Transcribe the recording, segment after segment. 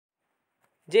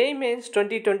Jee Mains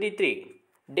 2023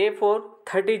 Day 4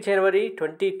 30 January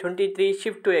 2023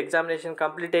 Shift 2 examination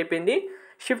complete అయిపోయింది.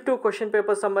 Shift 2 question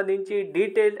paper సంబంధించి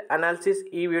detailed analysis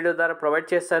ఈ video ద్వారా provide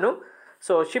చేస్తాను.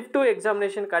 సో షిఫ్ట్ 2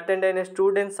 ఎగ్జామినేషన్కి అటెండ్ అయిన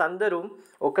స్టూడెంట్స్ అందరూ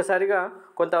ఒక్కసారిగా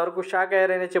కొంతవరకు షాక్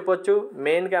అయ్యారనే చెప్పొచ్చు.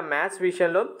 మెయిన్గా మ్యాథ్స్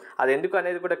విషయంలో అది ఎందుకు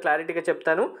అనేది కూడా క్లారిటీగా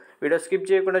చెప్తాను. వీడియో స్కిప్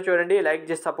చేయకుండా చూడండి, లైక్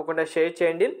చేసి తప్పకుండా షేర్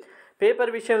చేయండి.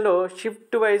 పేపర్ విషయంలో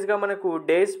షిఫ్ట్ వైజ్గా మనకు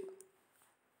డేస్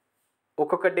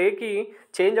ఒక్కొక్క డేకి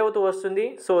చేంజ్ అవుతూ వస్తుంది.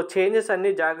 సో చేంజెస్ అన్నీ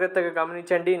జాగ్రత్తగా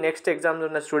గమనించండి. నెక్స్ట్ ఎగ్జామ్స్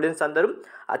ఉన్న స్టూడెంట్స్ అందరూ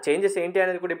ఆ చేంజెస్ ఏంటి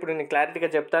అనేది కూడా ఇప్పుడు నేను క్లారిటీగా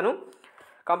చెప్తాను.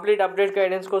 కంప్లీట్ అప్డేట్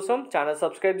గైడెన్స్ కోసం ఛానల్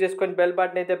సబ్స్క్రైబ్ చేసుకొని బెల్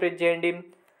బటన్ అయితే ప్రెస్ చేయండి.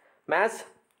 మ్యాథ్స్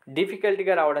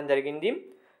డిఫికల్ట్గా రావడం జరిగింది,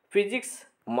 ఫిజిక్స్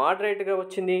మోడరేట్గా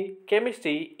వచ్చింది,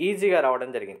 కెమిస్ట్రీ ఈజీగా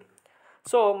రావడం జరిగింది.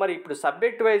 సో మరి ఇప్పుడు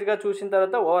సబ్జెక్ట్ వైజ్గా చూసిన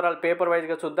తర్వాత ఓవరాల్ పేపర్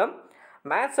వైజ్గా చూద్దాం.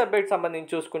 మ్యాథ్స్ సబ్జెక్ట్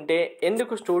సంబంధించి చూసుకుంటే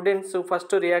ఎందుకు స్టూడెంట్స్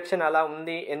ఫస్ట్ రియాక్షన్ అలా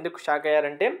ఉంది, ఎందుకు షాక్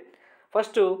అయ్యారంటే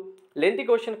ఫస్ట్ లెంతీ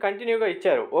క్వశ్చన్ కంటిన్యూగా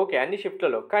ఇచ్చారు ఓకే అన్ని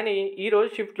షిఫ్ట్లలో, కానీ ఈరోజు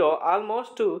షిఫ్ట్లో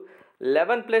ఆల్మోస్ట్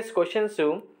 11+ క్వశ్చన్స్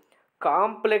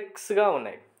కాంప్లెక్స్గా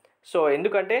ఉన్నాయి. సో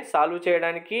ఎందుకంటే సాల్వ్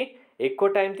చేయడానికి ఎక్కువ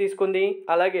టైం తీసుకుంది,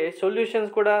 అలాగే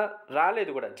సొల్యూషన్స్ కూడా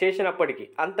రాలేదు కూడా చేసినప్పటికీ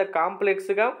అంత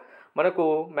కాంప్లెక్స్గా మనకు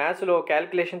మ్యాథ్స్లో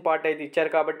క్యాలిక్యులేషన్ పార్ట్ అయితే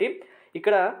ఇచ్చారు. కాబట్టి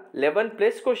ఇక్కడ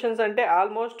 11+ క్వశ్చన్స్ అంటే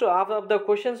almost half of the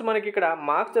questions మనకి ఇక్కడ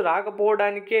మార్క్స్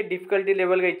రాకపోవడానికే డిఫికల్టీ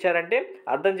లెవెల్గా ఇచ్చారంటే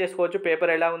అర్థం చేసుకోవచ్చు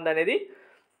పేపర్ ఎలా ఉందనేది.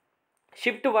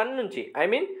 షిఫ్ట్ 1 నుంచి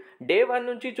డే 1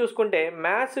 నుంచి చూసుకుంటే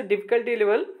మ్యాథ్స్ డిఫికల్టీ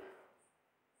లెవెల్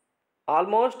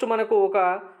ఆల్మోస్ట్ మనకు ఒక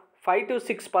 5 to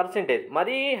 6%,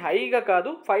 మరీ హైగా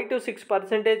కాదు, 5 to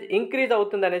 6% ఇంక్రీజ్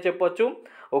అవుతుందనే చెప్పొచ్చు.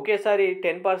 ఒకేసారి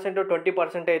 10%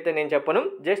 20% అయితే నేను చెప్పను,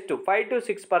 జస్ట్ 5 to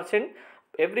 6%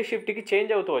 ఎవ్రీ షిఫ్ట్కి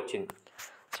చేంజ్ అవుతూ వచ్చింది.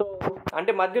 సో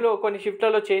అంటే మధ్యలో కొన్ని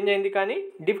షిఫ్ట్లలో చేంజ్ అయింది, కానీ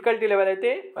డిఫికల్టీ లెవెల్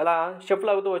అయితే అలా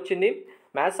షఫల్ అవుతూ వచ్చింది.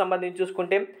 మ్యాథ్స్ సంబంధించి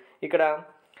చూసుకుంటే ఇక్కడ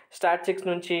స్టాటిస్టిక్స్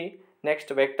నుంచి,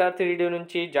 నెక్స్ట్ వెక్టార్ 3D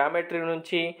నుంచి, జామెట్రీ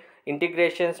నుంచి,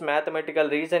 integrations,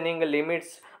 mathematical reasoning,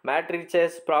 limits,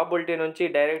 matrices, probability నుంచి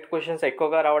డైరెక్ట్ క్వశ్చన్స్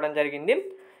ఎక్కువగా రావడం జరిగింది.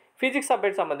 ఫిజిక్స్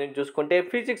సబ్జెక్ట్ సంబంధించి చూసుకుంటే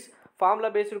ఫిజిక్స్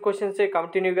ఫార్ములా బేస్డ్ క్వశ్చన్సే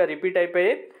కంటిన్యూగా రిపీట్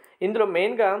అయిపోయాయి. ఇందులో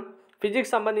మెయిన్గా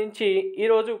ఫిజిక్స్ సంబంధించి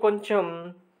ఈరోజు కొంచెం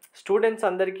స్టూడెంట్స్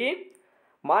అందరికీ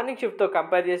మార్నింగ్ షిఫ్ట్తో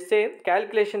కంపేర్ చేస్తే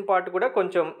క్యాలిక్యులేషన్ పార్ట్ కూడా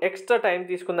కొంచెం ఎక్స్ట్రా టైం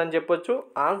తీసుకుందని చెప్పొచ్చు.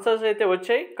 ఆన్సర్స్ అయితే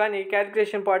వచ్చాయి, కానీ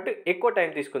క్యాలిక్యులేషన్ పార్ట్ ఎక్కువ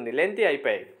టైం తీసుకుంది, లెంతీ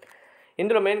అయిపోయాయి.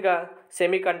 ఇందులో మెయిన్గా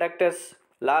semi conductors,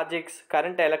 logics,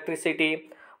 current, electricity,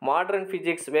 modern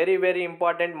physics very very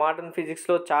important. Modern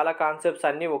ఫిజిక్స్లో చాలా కాన్సెప్ట్స్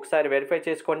అన్నీ ఒకసారి వెరిఫై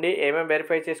చేసుకోండి. ఏమేమి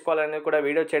వెరిఫై చేసుకోవాలనేది కూడా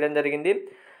వీడియో చేయడం జరిగింది.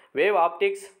 Wave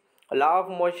optics, law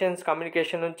of motions,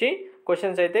 communication నుంచి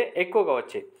క్వశ్చన్స్ అయితే ఎక్కువగా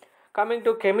వచ్చాయి. కమింగ్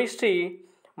టు కెమిస్ట్రీ,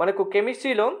 మనకు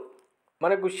కెమిస్ట్రీలో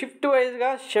మనకు షిఫ్ట్ వైజ్గా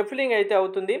షఫలింగ్ అయితే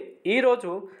అవుతుంది.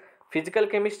 ఈరోజు ఫిజికల్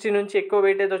కెమిస్ట్రీ నుంచి ఎక్కువ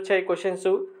వెయిటేజ్ వచ్చాయి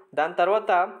క్వశ్చన్స్, దాని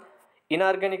తర్వాత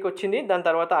ఇన్ఆర్గానిక్ వచ్చింది, దాని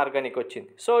తర్వాత ఆర్గానిక్ వచ్చింది.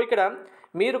 సో ఇక్కడ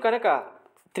మీరు కనుక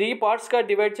 3 పార్ట్స్గా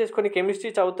డివైడ్ చేసుకొని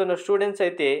కెమిస్ట్రీ చదువుతున్న స్టూడెంట్స్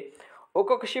అయితే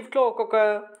ఒక్కొక్క షిఫ్ట్లో ఒక్కొక్క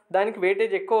దానికి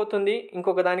వెయిటేజ్ ఎక్కువ అవుతుంది,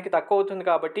 ఇంకొక దానికి తక్కువ అవుతుంది.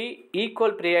 కాబట్టి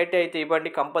ఈక్వల్ ప్రియారిటీ అయితే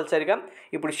ఇవ్వండి కంపల్సరీగా.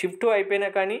 ఇప్పుడు షిఫ్ట్ 2 అయిపోయినా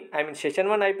కానీ సెషన్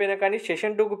 1 అయిపోయినా కానీ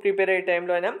సెషన్ 2కు ప్రిపేర్ అయ్యే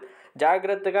టైంలో అయినా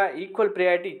జాగ్రత్తగా ఈక్వల్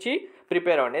ప్రియారిటీ ఇచ్చి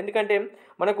ప్రిపేర్ అవ్వండి. ఎందుకంటే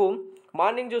మనకు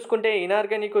మార్నింగ్ చూసుకుంటే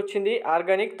ఇన్ఆర్గానిక్ వచ్చింది,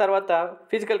 ఆర్గానిక్ తర్వాత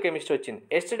ఫిజికల్ కెమిస్ట్రీ వచ్చింది.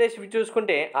 ఎస్టర్డే షిఫ్ట్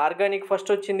చూసుకుంటే ఆర్గానిక్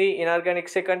ఫస్ట్ వచ్చింది,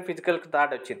 ఇన్ఆర్గానిక్ సెకండ్, ఫిజికల్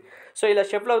థర్డ్ వచ్చింది. సో ఇలా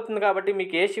షిఫ్ట్ అవుతుంది. కాబట్టి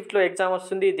మీకు ఏ షిఫ్ట్లో ఎగ్జామ్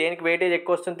వస్తుంది, దేనికి వెయిటేజ్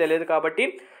ఎక్కువ వస్తుందో తెలియదు. కాబట్టి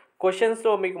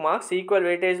క్వశ్చన్స్లో మీకు మార్క్స్ ఈక్వల్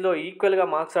వెయిటేజ్లో ఈక్వల్గా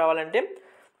మార్క్స్ రావాలంటే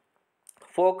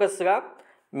ఫోకస్గా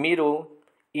మీరు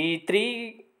ఈ 3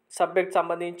 సబ్జెక్ట్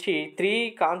సంబంధించి 3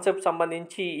 కాన్సెప్ట్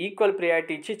సంబంధించి ఈక్వల్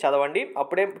ప్రియారిటీ ఇచ్చి చదవండి.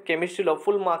 అప్పుడే కెమిస్ట్రీలో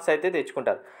ఫుల్ మార్క్స్ అయితే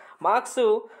తెచ్చుకుంటారు. మార్క్స్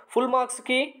ఫుల్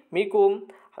మార్క్స్కి మీకు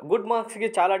గుడ్ మార్క్స్కి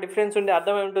చాలా డిఫరెన్స్ ఉండే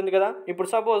అర్థమై ఉంటుంది కదా. ఇప్పుడు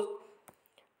సపోజ్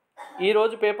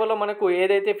ఈరోజు పేపర్లో మనకు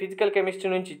ఏదైతే ఫిజికల్ కెమిస్ట్రీ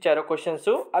నుంచి ఇచ్చారో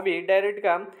క్వశ్చన్స్, అవి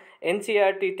డైరెక్ట్గా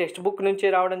ఎన్సీఆర్టీ టెక్స్ట్ బుక్ నుంచి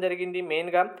రావడం జరిగింది.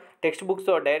 మెయిన్గా టెక్స్ట్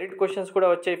బుక్స్తో డైరెక్ట్ క్వశ్చన్స్ కూడా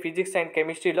వచ్చాయి ఫిజిక్స్ అండ్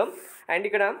కెమిస్ట్రీలో. అండ్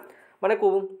ఇక్కడ మనకు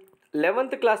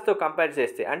 11th క్లాస్తో కంపేర్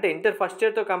చేస్తే, అంటే ఇంటర్ ఫస్ట్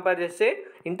ఇయర్తో కంపేర్ చేస్తే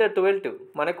ఇంటర్ 12th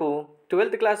మనకు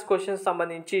 12th క్లాస్ క్వశ్చన్స్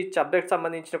సంబంధించి సబ్జెక్ట్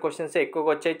సంబంధించిన క్వశ్చన్స్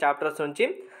ఎక్కువగా వచ్చాయి చాప్టర్స్ నుంచి.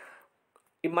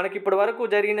 మనకి ఇప్పటి వరకు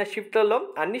జరిగిన షిఫ్ట్లలో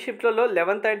అన్ని షిఫ్ట్లలో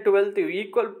 11th and 12th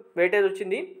equal weightage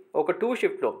వచ్చింది. ఒక 2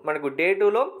 షిఫ్ట్లో మనకు డే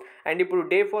 2లో అండ్ ఇప్పుడు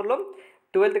డే 4లో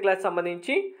 12th క్లాస్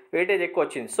సంబంధించి వెయిటేజ్ ఎక్కువ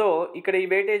వచ్చింది. సో ఇక్కడ ఈ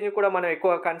వెయిటేజ్ని కూడా మనం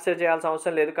ఎక్కువ కన్సిడర్ చేయాల్సిన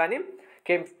అవసరం లేదు. కానీ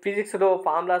ఫిజిక్స్లో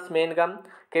ఫార్ములాస్ మెయిన్గా,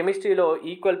 కెమిస్ట్రీలో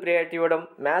ఈక్వల్ ప్రియారిటీ ఇవ్వడం,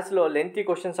 మ్యాథ్స్లో లెంతీ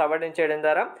క్వశ్చన్స్ అవాయిడ్ చేయడం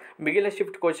ద్వారా మిగిలిన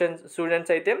షిఫ్ట్ క్వశ్చన్స్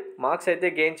స్టూడెంట్స్ అయితే మార్క్స్ అయితే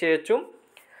గెయిన్ చేయొచ్చు.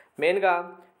 మెయిన్గా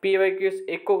పీవైక్యూస్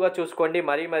ఎక్కువగా చూసుకోండి,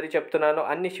 మరీ చెప్తున్నాను.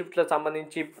 అన్ని షిఫ్ట్లకు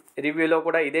సంబంధించి రివ్యూలో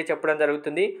కూడా ఇదే చెప్పడం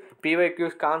జరుగుతుంది.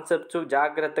 పీవైక్యూస్ కాన్సెప్ట్స్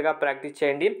జాగ్రత్తగా ప్రాక్టీస్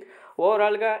చేయండి.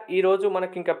 ఓవరాల్గా ఈరోజు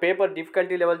మనకి ఇంకా పేపర్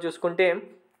డిఫికల్టీ లెవెల్ చూసుకుంటే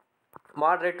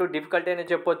మోడరేట్ టు డిఫికల్టీ అని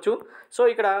చెప్పొచ్చు. సో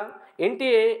ఇక్కడ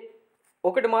ఎన్టీఏ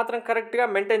ఒకటి మాత్రం కరెక్ట్గా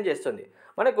మెయింటైన్ చేస్తుంది.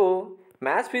 మనకు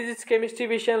మ్యాథ్స్, ఫిజిక్స్, కెమిస్ట్రీ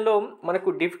విషయంలో మనకు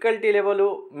డిఫికల్టీ లెవెల్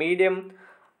మీడియం,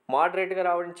 మోడరేట్గా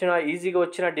రావచ్చిన, ఈజీగా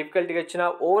వచ్చిన, డిఫికల్టీగా వచ్చిన,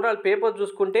 ఓవరాల్ పేపర్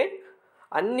చూసుకుంటే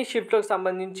అన్ని షిఫ్ట్లకు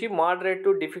సంబంధించి మోడరేట్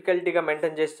టు డిఫికల్టీగా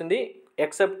మెయింటైన్ చేస్తుంది,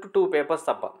 ఎక్సెప్ట్ 2 పేపర్స్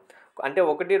తప్ప. అంటే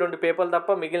 1-2 పేపర్లు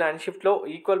తప్ప మిగిలిన అన్ని షిఫ్ట్లో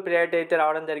ఈక్వల్ ప్రియారిటీ అయితే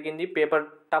రావడం జరిగింది పేపర్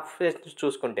టఫ్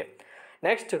చూసుకుంటే.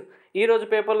 నెక్స్ట్ ఈరోజు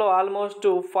పేపర్లో ఆల్మోస్ట్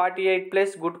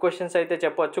 48+ గుడ్ క్వశ్చన్స్ అయితే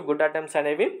చెప్పవచ్చు, గుడ్ అటెంప్ట్స్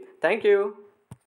అనేవి. Thank you.